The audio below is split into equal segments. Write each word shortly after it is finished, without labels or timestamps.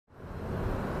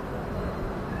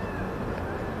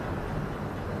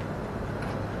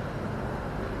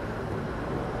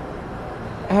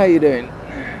How you doing?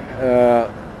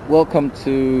 Welcome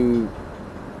to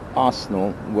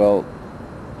Arsenal. Well,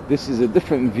 this is a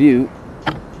different view.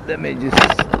 Let me just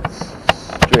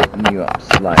straighten you up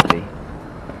slightly.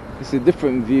 It's a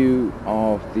different view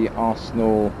of the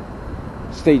Arsenal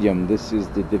stadium. This is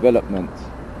the development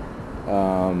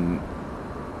um,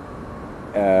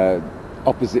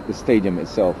 opposite the stadium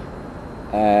itself,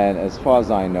 and as far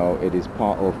as I know, it is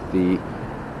part of the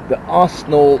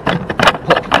Arsenal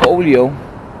portfolio,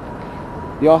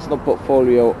 the Arsenal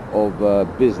portfolio of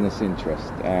business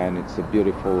interest, and it's a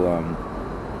beautiful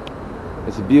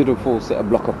set of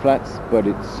block of flats, but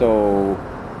it's so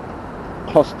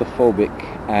claustrophobic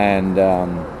and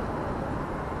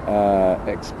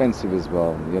expensive as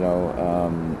well.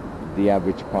 The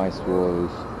average price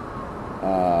was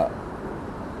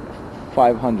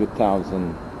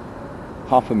 500,000,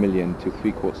 half a million to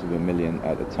three-quarters of a million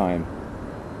at the time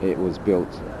it was built.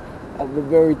 At the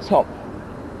very top,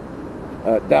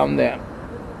 down there,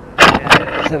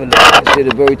 let's have a look. You see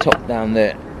the very top down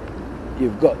there,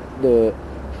 you've got the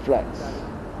flats.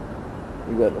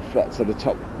 You've got the flats at the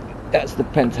top. That's the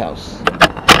penthouse.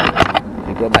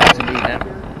 You go back to me now.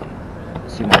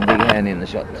 See my big hand in the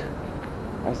shot.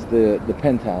 That's the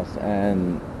penthouse,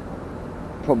 and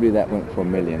probably that went for a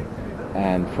million.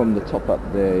 And from the top up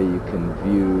there, you can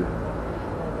view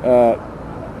a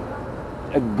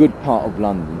good part of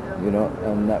London,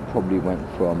 and that probably went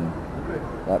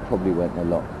a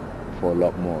lot for a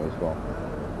lot more as well.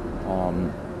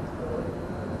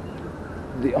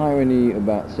 The irony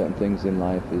about certain things in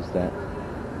life is that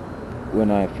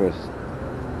when I first,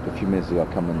 a few minutes ago,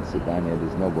 come and sit down here,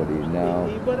 there's nobody. Now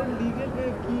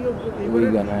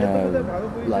we're gonna have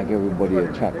like everybody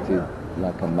attracted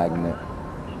like a magnet,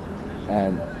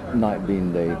 and night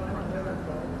being day,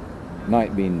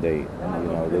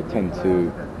 they tend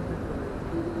to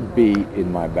be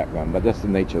in my background, but that's the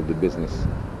nature of the business.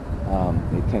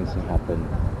 It tends to happen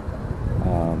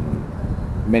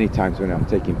many times when I'm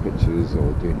taking pictures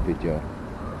or doing video.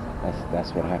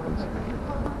 That's what happens.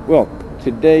 Well,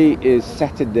 today is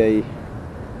Saturday,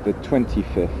 the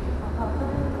 25th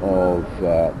of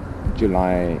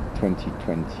July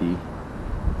 2020.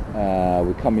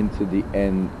 We're coming to the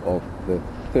end of the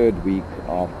third week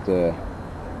after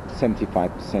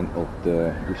 75% of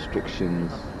the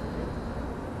restrictions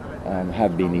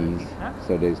have been eased,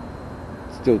 so there's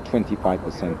still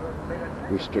 25%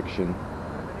 restriction.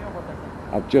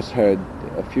 I've just heard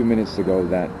a few minutes ago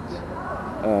that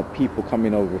people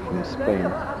coming over from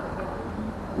Spain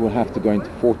will have to go into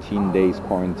 14 days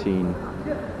quarantine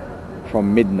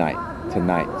from midnight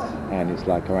tonight, and it's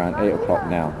like around 8 o'clock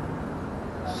now.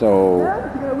 So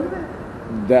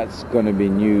that's going to be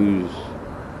news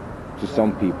to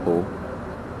some people,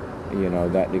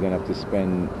 that they're going to have to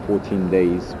spend 14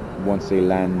 days once they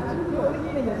land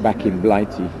back in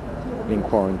Blighty in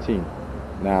quarantine.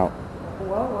 Now,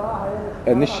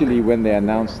 initially when they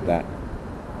announced that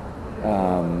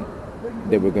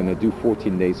they were going to do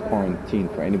 14 days quarantine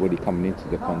for anybody coming into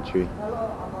the country,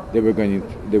 they were going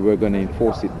to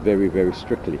enforce it very, very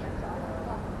strictly.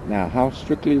 Now, how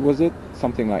strictly was it?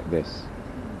 Something like this.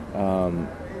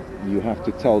 You have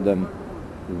to tell them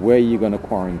where you're going to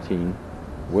quarantine,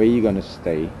 where you're going to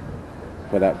stay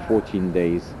for that 14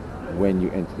 days when you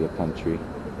enter the country,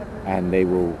 and they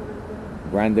will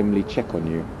randomly check on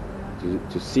you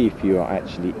to see if you are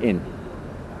actually in.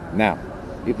 Now,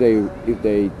 if they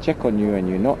check on you and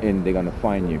you're not in, they're going to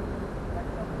fine you,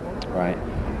 right?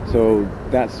 So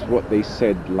that's what they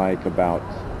said like about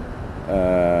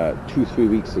 2-3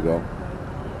 weeks ago,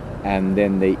 and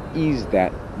then they eased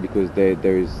that because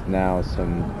there is now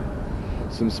some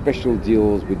special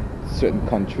deals with certain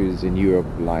countries in Europe,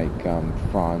 like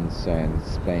France and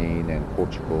Spain and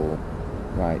Portugal,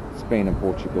 right? Spain and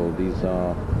Portugal,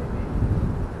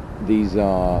 these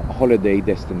are holiday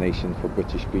destinations for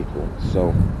British people.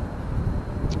 So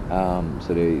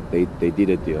they did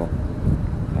a deal,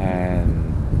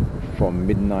 and from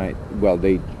midnight, well,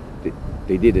 they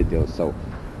did a deal. So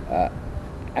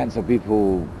and so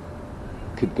people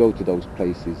could go to those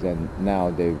places, and now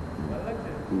they've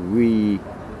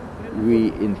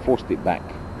reinforced it back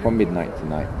from midnight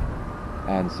tonight.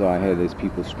 And so I hear there's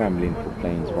people scrambling for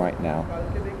planes right now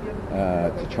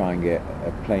to try and get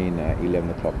a plane at 11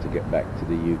 o'clock to get back to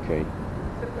the UK,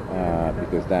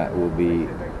 because that will be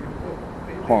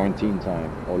quarantine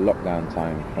time or lockdown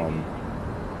time from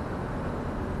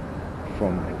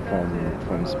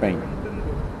Spain.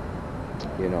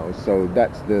 So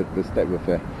that's the state of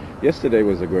affair. Yesterday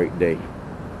was a great day.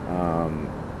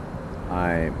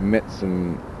 I met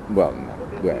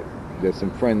there's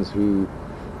some friends who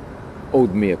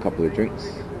owed me a couple of drinks,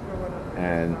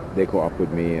 and they caught up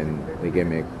with me and they gave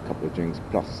me a couple of drinks.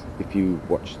 Plus, if you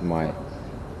watched my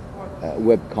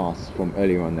webcast from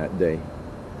earlier on that day,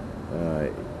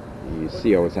 you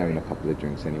see I was having a couple of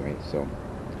drinks anyway. So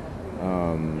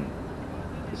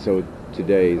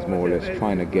today is more or less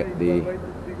trying to get the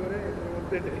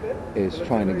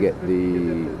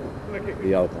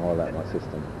alcohol out of my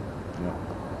system. You know?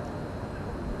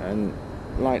 And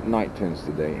like night turns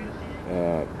today,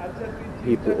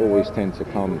 people always tend to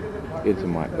come into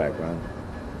my background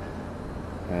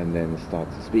and then start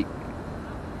to speak.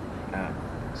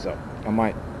 So I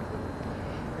might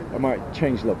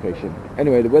change location.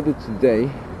 Anyway, the weather today,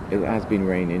 it has been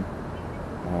raining,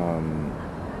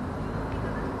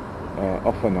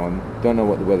 off and on. Don't know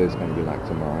what the weather is going to be like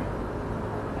tomorrow,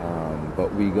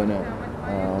 but we're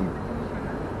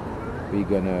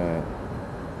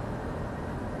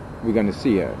gonna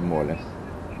see it more or less.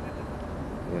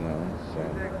 You know, so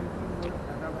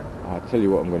I'll tell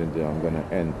you what I'm going to do. I'm going to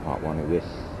end part 1 of this,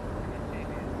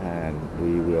 and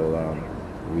we will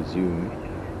resume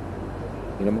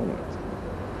in a moment.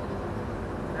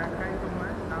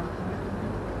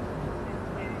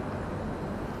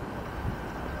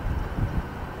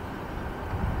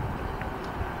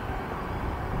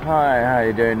 Hi, how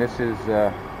you doing? This is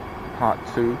part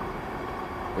 2.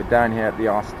 We're down here at the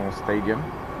Arsenal Stadium.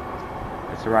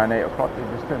 It's around 8 o'clock. They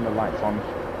just turned the lights on.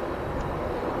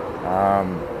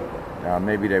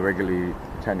 Maybe they regularly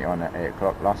turn it on at 8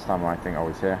 o'clock. Last time I think I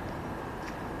was here,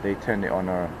 they turned it on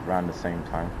around the same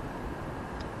time.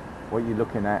 What you're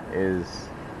looking at is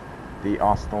the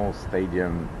Arsenal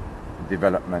Stadium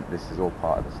development. This is all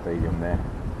part of the stadium there.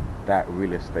 That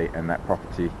real estate and that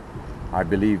property, I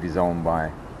believe, is owned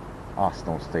by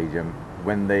Arsenal Stadium.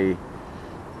 When they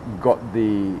got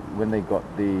the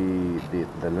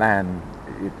land,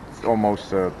 it's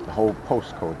almost a whole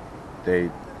postcode. A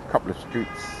couple of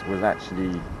streets was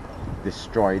actually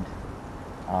destroyed.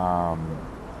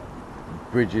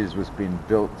 Bridges was being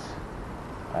built.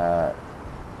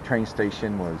 Train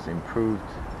station was improved.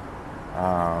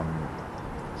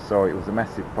 So it was a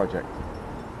massive project.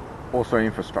 Also an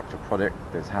infrastructure project.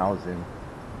 There's housing.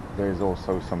 There's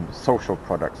also some social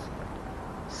projects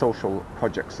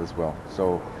as well.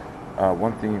 So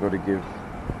one thing you've got to give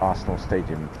Arsenal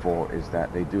Stadium for is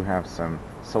that they do have some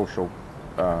social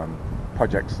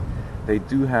projects. They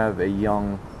do have a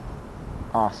young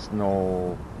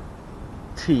Arsenal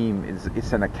team.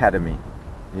 It's an academy,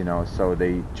 you know, so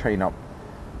they train up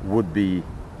would-be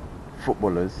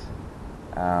footballers,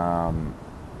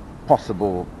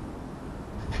 possible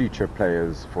future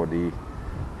players for the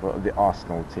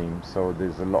Arsenal team. So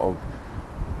there's a lot of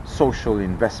social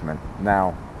investment.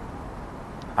 Now,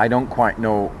 I don't quite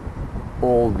know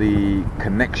all the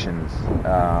connections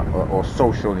or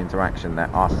social interaction that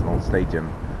Arsenal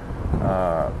Stadium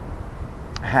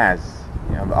has.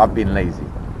 You know, I've been lazy,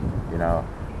 you know,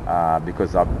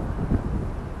 because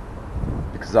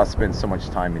I spend so much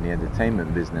time in the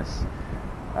entertainment business.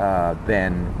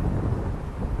 Then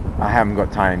I haven't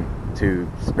got time to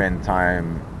spend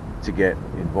time to get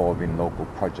involved in local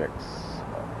projects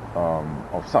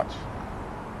of such.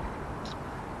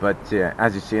 But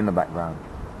as you see in the background,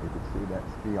 you can see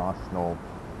that's the Arsenal,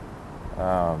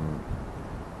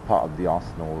 part of the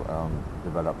Arsenal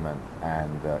development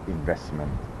and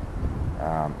investment,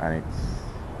 and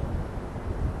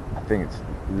I think it's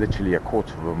literally a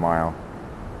quarter of a mile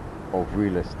of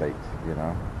real estate, you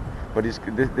know. But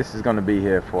this is going to be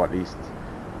here for at least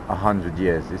 100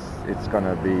 years. It's going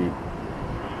to be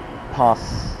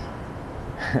past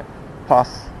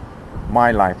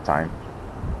my lifetime,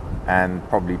 and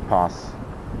probably past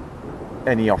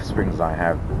any offsprings I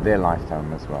have, their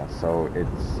lifetime as well. So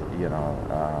it's, you know,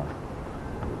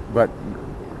 but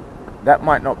that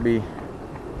might not be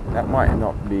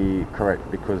correct,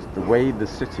 because the way the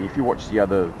city, if you watch the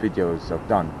other videos I've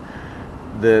done,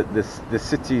 the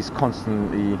city is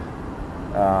constantly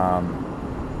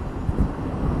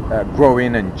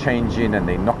growing and changing, and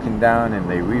they knocking down and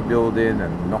they rebuilding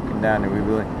and knocking down and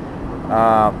rebuilding.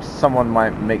 Someone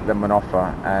might make them an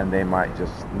offer and they might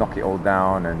just knock it all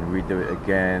down and redo it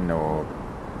again, or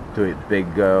do it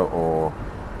bigger, or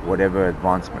whatever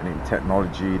advancement in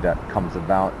technology that comes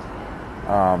about.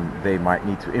 They might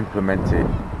need to implement it,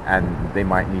 and they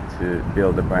might need to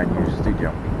build a brand new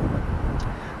studio.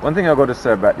 One thing I've got to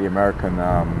say about the American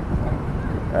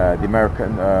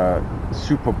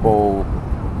Super Bowl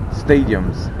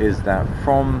stadiums is that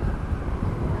from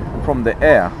the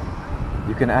air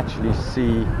you can actually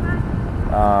see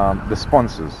the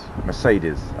sponsors.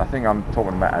 Mercedes, I think I'm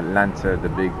talking about Atlanta, the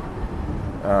big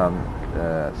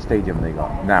stadium they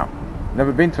got. Now,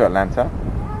 never been to Atlanta,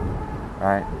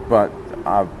 right? But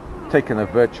I've taken a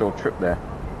virtual trip there,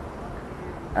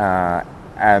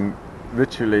 and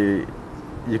literally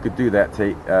you could do that.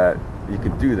 You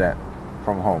could do that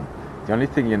from home. The only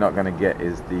thing you're not going to get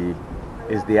is the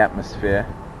atmosphere,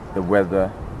 the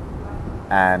weather,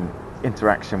 and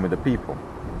interaction with the people.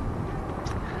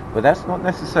 But that's not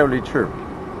necessarily true.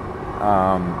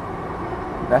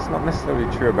 That's not necessarily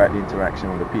true about the interaction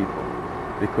with the people,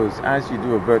 because as you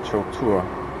do a virtual tour,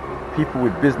 people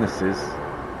with businesses,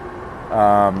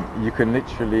 you can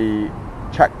literally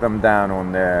track them down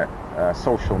on their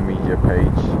social media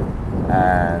page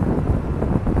and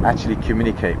actually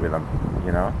communicate with them,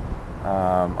 you know.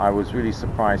 I was really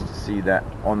surprised to see that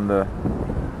on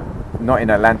not in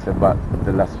Atlanta, but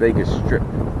the Las Vegas Strip,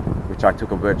 which I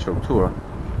took a virtual tour,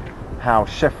 how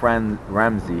Chef Gordon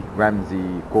Ramsay,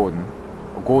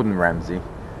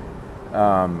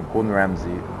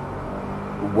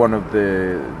 one of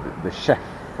the chef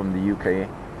from the UK,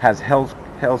 has Hell's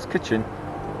Kitchen,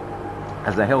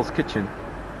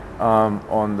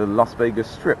 on the Las Vegas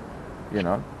Strip, you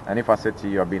know. And if I said to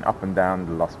you, I've been up and down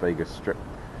the Las Vegas Strip,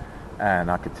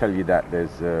 and I could tell you that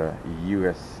there's a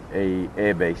USA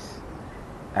airbase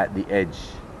at the edge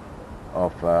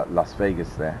of Las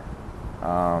Vegas there,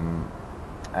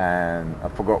 and I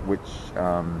forgot which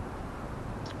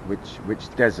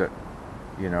desert,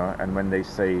 you know. And when they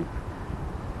say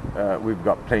we've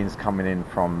got planes coming in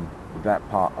from that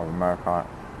part of America,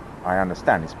 I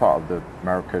understand it's part of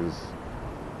America's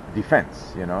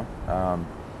defense, you know.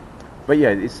 But yeah,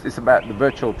 it's about the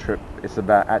virtual trip. It's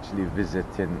about actually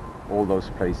visiting all those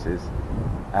places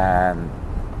and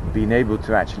being able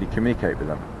to actually communicate with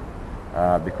them,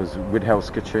 because with Hell's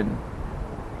Kitchen,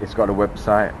 it's got a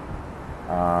website,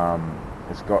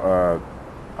 it's got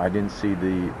I didn't see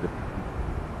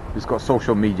it's got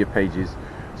social media pages,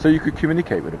 so you could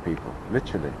communicate with the people,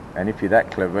 literally. And if you're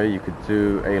that clever, you could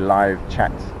do a live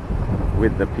chat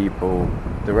with the people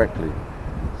directly.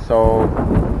 So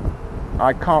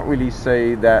I can't really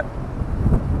say that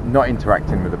not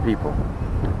interacting with the people,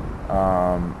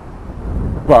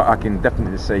 but I can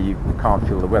definitely say you can't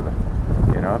feel the weather,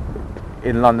 you know.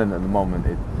 In London at the moment,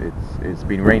 it's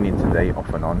been raining today,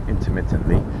 off and on,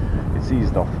 intermittently. It's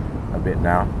eased off a bit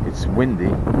now. It's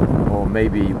windy, or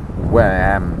maybe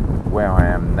where I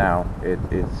am now,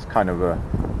 it's kind of a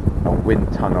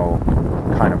wind tunnel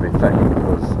kind of effect,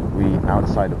 because we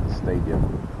outside of the stadium,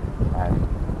 and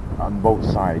on both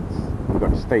sides we've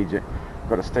got a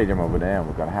stadium over there, and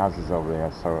we've got houses over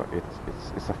there, so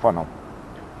it's a funnel.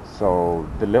 So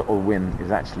the little wind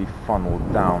is actually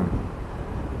funneled down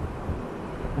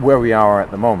where we are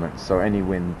at the moment, so any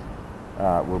wind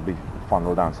will be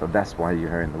funneled down, so that's why you're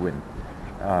hearing the wind.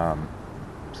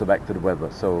 So back to the weather.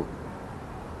 So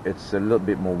it's a little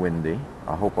bit more windy.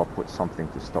 I hope I put something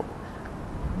to stop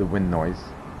the wind noise.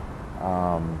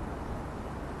 But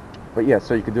yeah,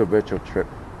 so you can do a virtual trip,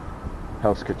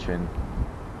 Hell's Kitchen,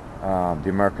 the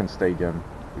American Stadium.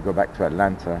 You go back to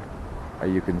Atlanta,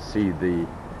 you can see the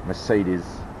Mercedes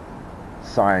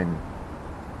sign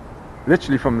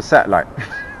literally from the satellite.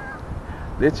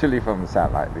 Literally from the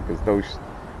satellite, because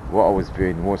what I was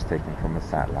viewing was taken from the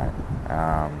satellite,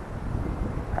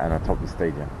 and on top of the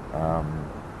stadium.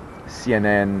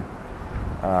 CNN,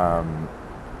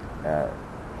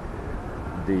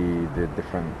 the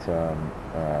different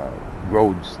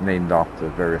roads named after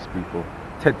various people.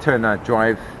 Ted Turner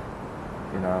Drive,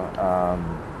 you know,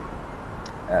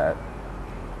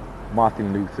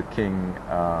 Martin Luther King,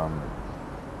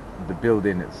 the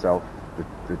building itself,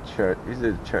 the church. Is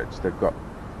it a church? They've got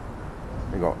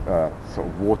sort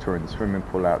of water and swimming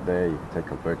pool out there. You can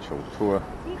take a virtual tour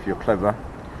if you're clever.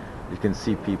 You can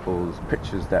see people's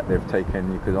pictures that they've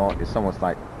taken. It's almost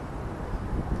like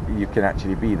you can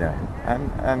actually be there,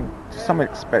 and to some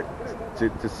extent,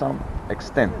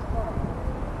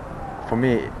 for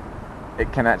me,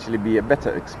 it can actually be a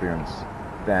better experience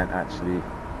than actually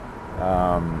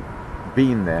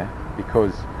being there,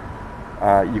 because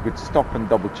you could stop and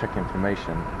double check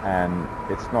information, and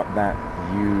it's not that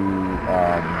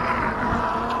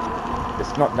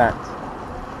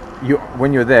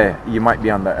when you're there, you might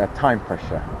be under a time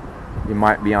pressure, you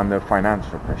might be under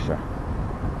financial pressure,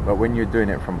 but when you're doing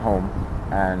it from home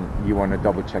and you want to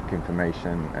double check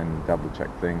information and double check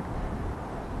things,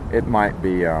 it might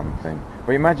be thing.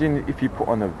 But imagine if you put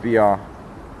on a VR,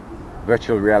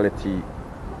 virtual reality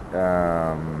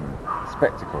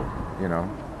spectacle, you know,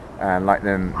 and like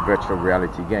them virtual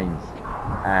reality games,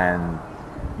 and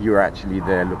you're actually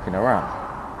there looking around.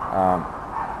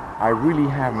 I really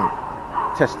haven't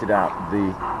tested out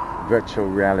the virtual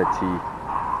reality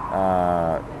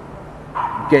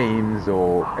games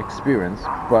or experience,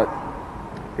 but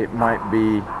it might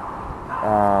be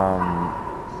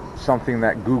something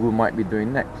that Google might be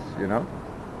doing next, you know.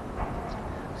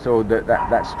 So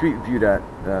that street view that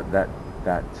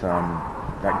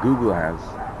Google has,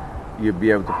 you'll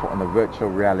be able to put on a virtual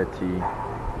reality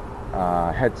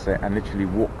headset and literally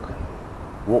walk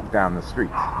down the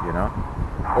street, you know,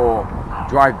 or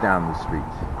drive down the street,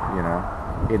 you know,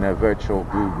 in a virtual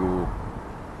Google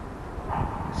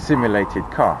simulated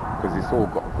car, because it's all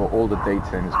got all the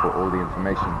data and it's got all the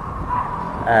information.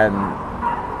 And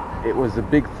it was a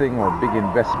big thing, or a big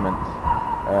investment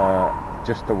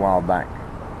just a while back,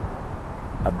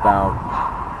 about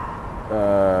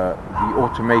the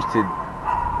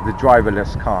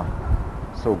driverless car.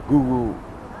 So Google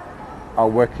are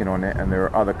working on it, and there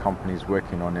are other companies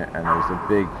working on it, and there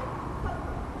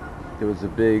was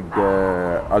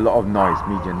a lot of noise,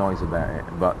 media noise about it,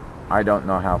 but I don't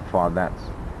know how far that's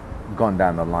gone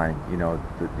down the line, you know,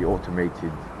 the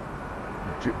automated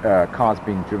cars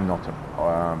being driven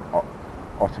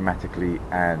automatically,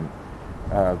 and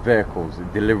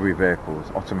delivery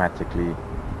vehicles automatically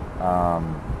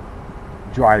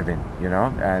driving, you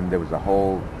know. And there was a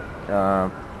whole, I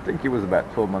think it was about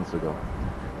 12 months ago,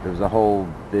 there was a whole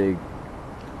big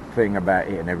thing about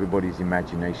it, and everybody's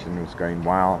imagination was going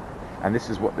wild. And this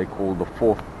is what they call the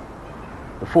fourth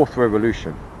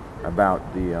revolution, about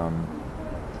the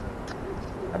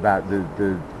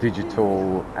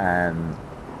digital and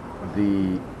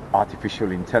the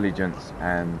artificial intelligence.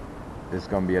 And there's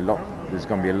going to be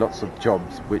lots of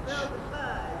jobs which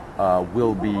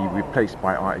will be replaced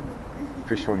by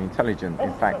artificial intelligence.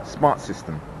 In fact, a smart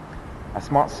system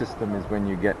is when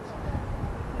you get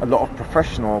a lot of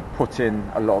professional put in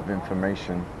a lot of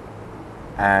information,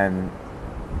 and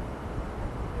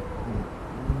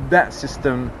that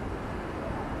system,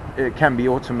 it can be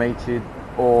automated,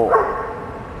 or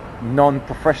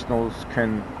non-professionals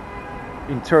can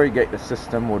interrogate the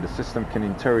system, or the system can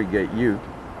interrogate you,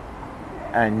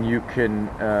 and you can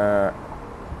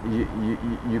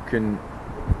you can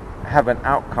have an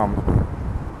outcome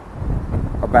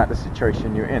about the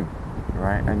situation you're in,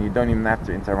 right? And you don't even have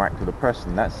to interact with the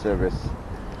person. That service,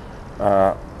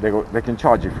 they can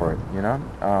charge you for it, you know,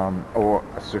 or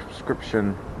a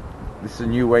subscription. This is a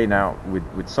new way now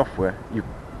with software.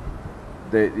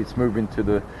 It's moving to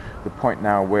the point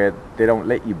now where they don't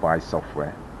let you buy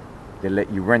software, they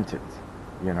let you rent it,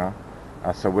 you know.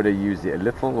 So whether you use it a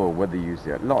little or whether you use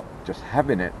it a lot, just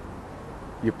having it,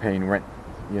 you're paying rent,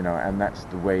 you know. And that's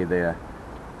the way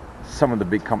some of the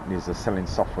big companies are selling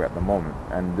software at the moment.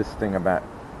 And this thing about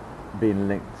being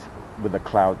linked with the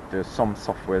cloud, there's some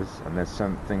softwares and there's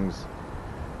some things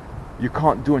you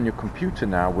can't do on your computer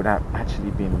now without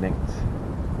actually being linked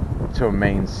to a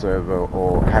main server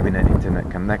or having an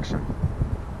internet connection.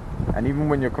 And even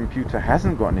when your computer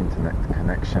hasn't got an internet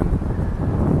connection,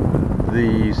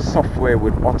 the software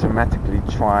would automatically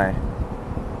try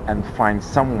and find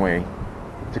some way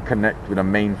to connect with a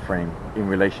mainframe in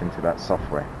relation to that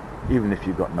software, even if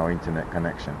you've got no internet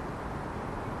connection,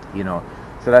 you know.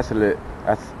 So that's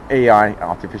AI,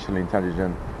 artificial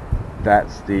intelligence.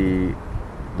 That's the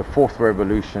fourth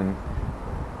revolution,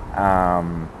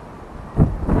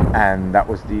 and that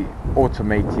was the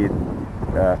automated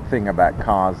thing about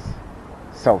cars,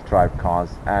 self-drive cars.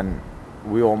 And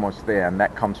we're almost there, and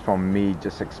that comes from me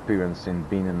just experiencing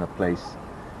being in the place,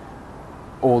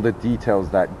 all the details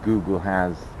that Google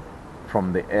has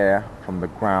from the air, from the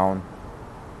ground,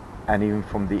 and even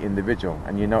from the individual.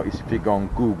 And you notice if you go on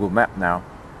Google Map now,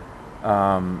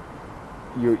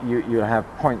 you have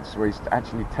points where it's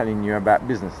actually telling you about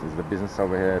businesses, the business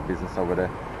over here, business over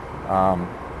there,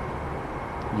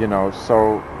 you know.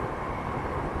 So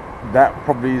that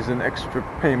probably is an extra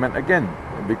payment again,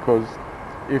 because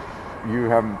if you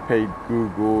haven't paid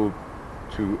Google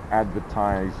to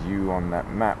advertise you on that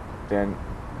map, then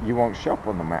you won't show up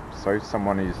on the map. So if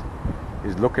someone is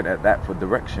looking at that for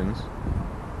directions,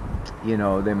 you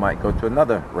know, they might go to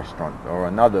another restaurant or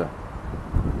another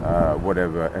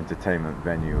whatever entertainment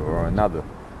venue or another.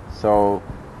 So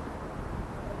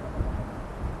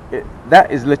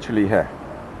that is literally here.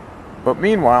 But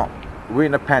meanwhile, we're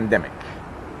in a pandemic.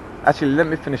 Actually, let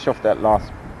me finish off that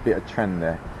last bit of trend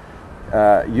there.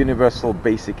 Universal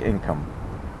basic income.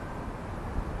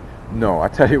 No, I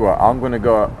tell you what,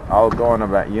 I'll go on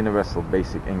about universal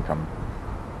basic income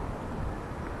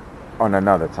on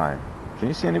another time. Can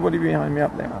you see anybody behind me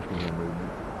up there? I can hear movement.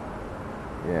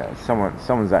 Yeah,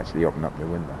 someone's actually opened up the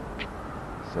window.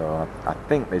 So I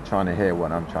think they're trying to hear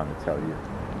what I'm trying to tell you.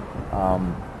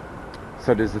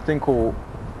 So there's a thing called,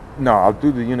 no, I'll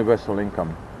do the universal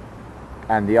income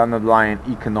and the underlying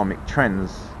economic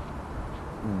trends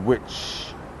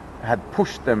which had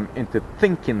pushed them into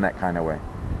thinking that kind of way.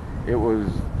 It was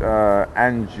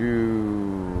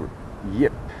Andrew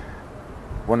Yip,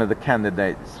 one of the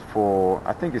candidates for,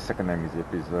 I think his second name is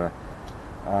Yip, is a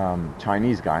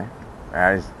Chinese guy.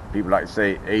 As people like to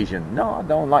say, Asian. No, I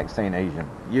don't like saying Asian.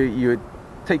 You're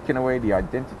taking away the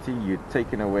identity, you're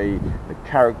taking away the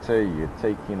character, you're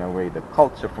taking away the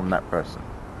culture from that person.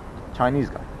 Chinese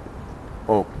guy.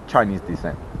 Or Chinese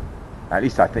descent. At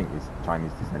least I think he's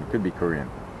Chinese descent. It could be Korean.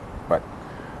 But,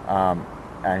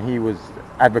 and he was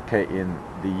advocating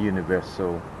the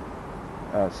universal,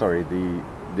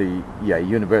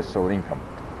 universal income.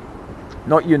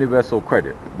 Not universal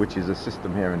credit, which is a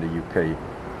system here in the UK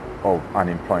of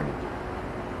unemployment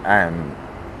and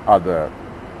other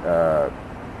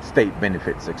state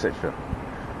benefits, etc.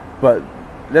 But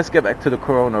let's get back to the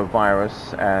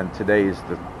coronavirus, and today is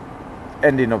the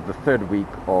ending of the third week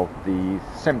of the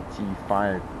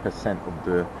 75% of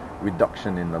the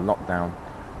reduction in the lockdown.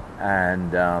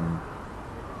 And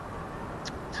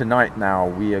tonight now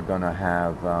we are gonna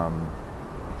have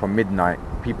from midnight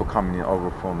people coming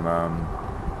over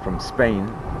from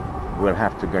Spain will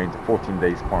have to go into 14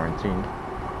 days quarantine.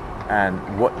 And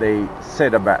what they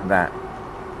said about that,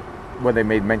 what they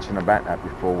made mention about that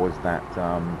before, was that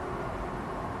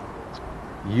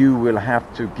you will have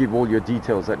to give all your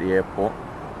details at the airport,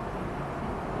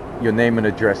 your name and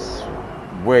address,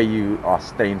 where you are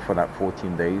staying for that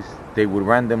 14 days. They will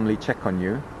randomly check on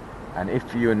you, and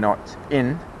if you're not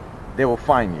in, they will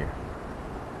fine you.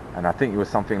 And I think it was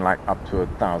something like up to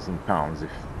 £1,000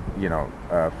 if, you know,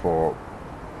 for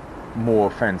more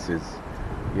offences,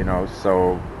 you know.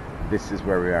 So this is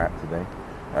where we're at today.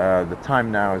 The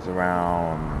time now is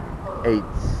around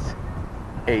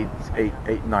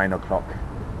 9 o'clock.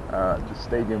 The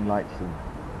stadium lights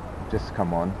have just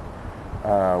come on.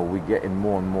 We're getting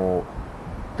more and more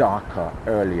darker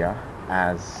earlier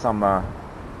as summer,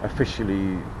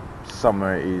 officially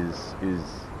summer is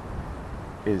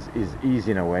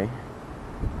easing away.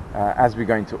 As we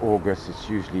go into August, it's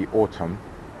usually autumn,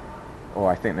 or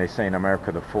I think they say in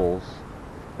America the falls.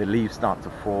 The leaves start to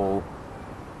fall.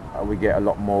 We get a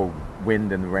lot more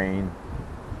wind and rain.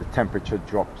 The temperature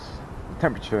drops. The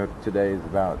temperature today is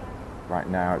about, right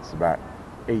now it's about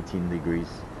 18 degrees.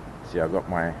 See, I've got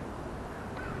my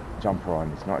jumper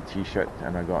on. It's not a t-shirt,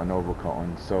 and I got an overcoat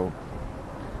on, so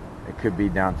it could be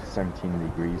down to 17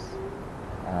 degrees.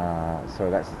 So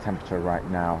that's the temperature right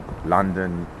now.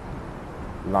 London,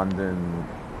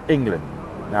 England.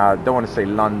 Now I don't want to say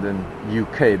London,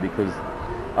 UK, because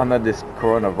under this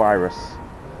coronavirus,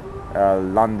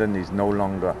 London is no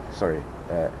longer,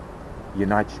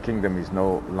 United Kingdom is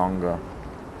no longer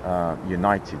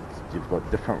united. You've got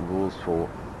different rules for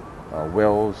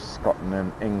Wales,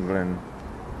 Scotland, England,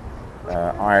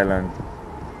 Ireland.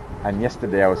 And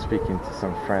yesterday I was speaking to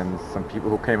some friends, some people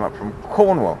who came up from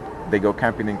Cornwall. They go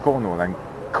camping in Cornwall, and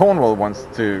Cornwall wants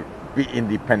to be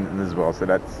independent as well. So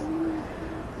that's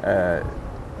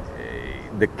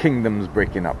the kingdom's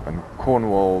breaking up, and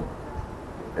Cornwall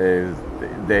is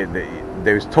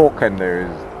there's talk, and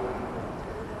there's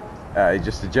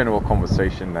just a general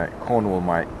conversation that Cornwall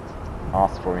might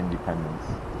ask for independence,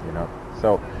 you know.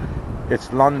 So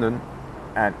it's London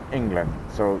and England.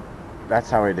 So that's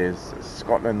how it is.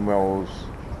 Scotland, Wales,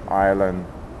 Ireland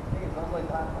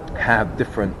have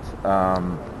different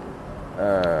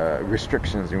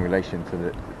restrictions in relation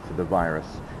to the virus.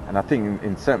 And I think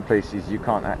in certain places you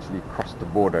can't actually cross the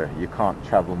border. You can't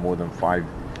travel more than five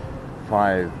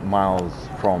miles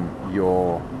from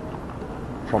your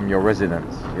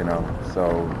residence, you know.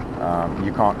 So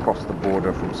you can't cross the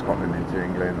border from Scotland into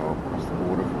England, or cross the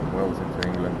border from Wales into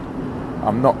England.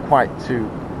 I'm not quite too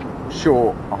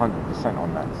sure 100%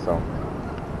 on that. So,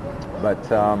 but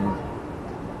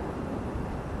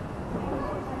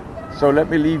so let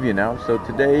me leave you now. So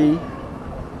today,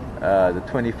 the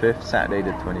 25th, Saturday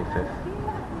the 25th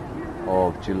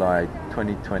of July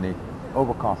 2020,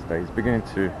 overcast day. It's beginning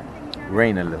to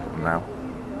rain a little now.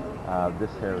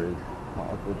 This here is part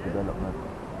of the development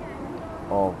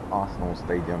of Arsenal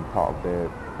Stadium, part of their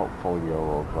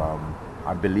portfolio of,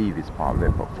 I believe it's part of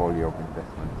their portfolio of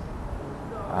investments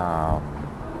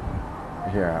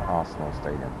here at Arsenal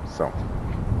Stadium. So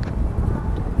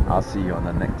I'll see you on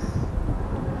the next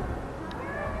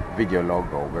video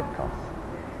log or webcast.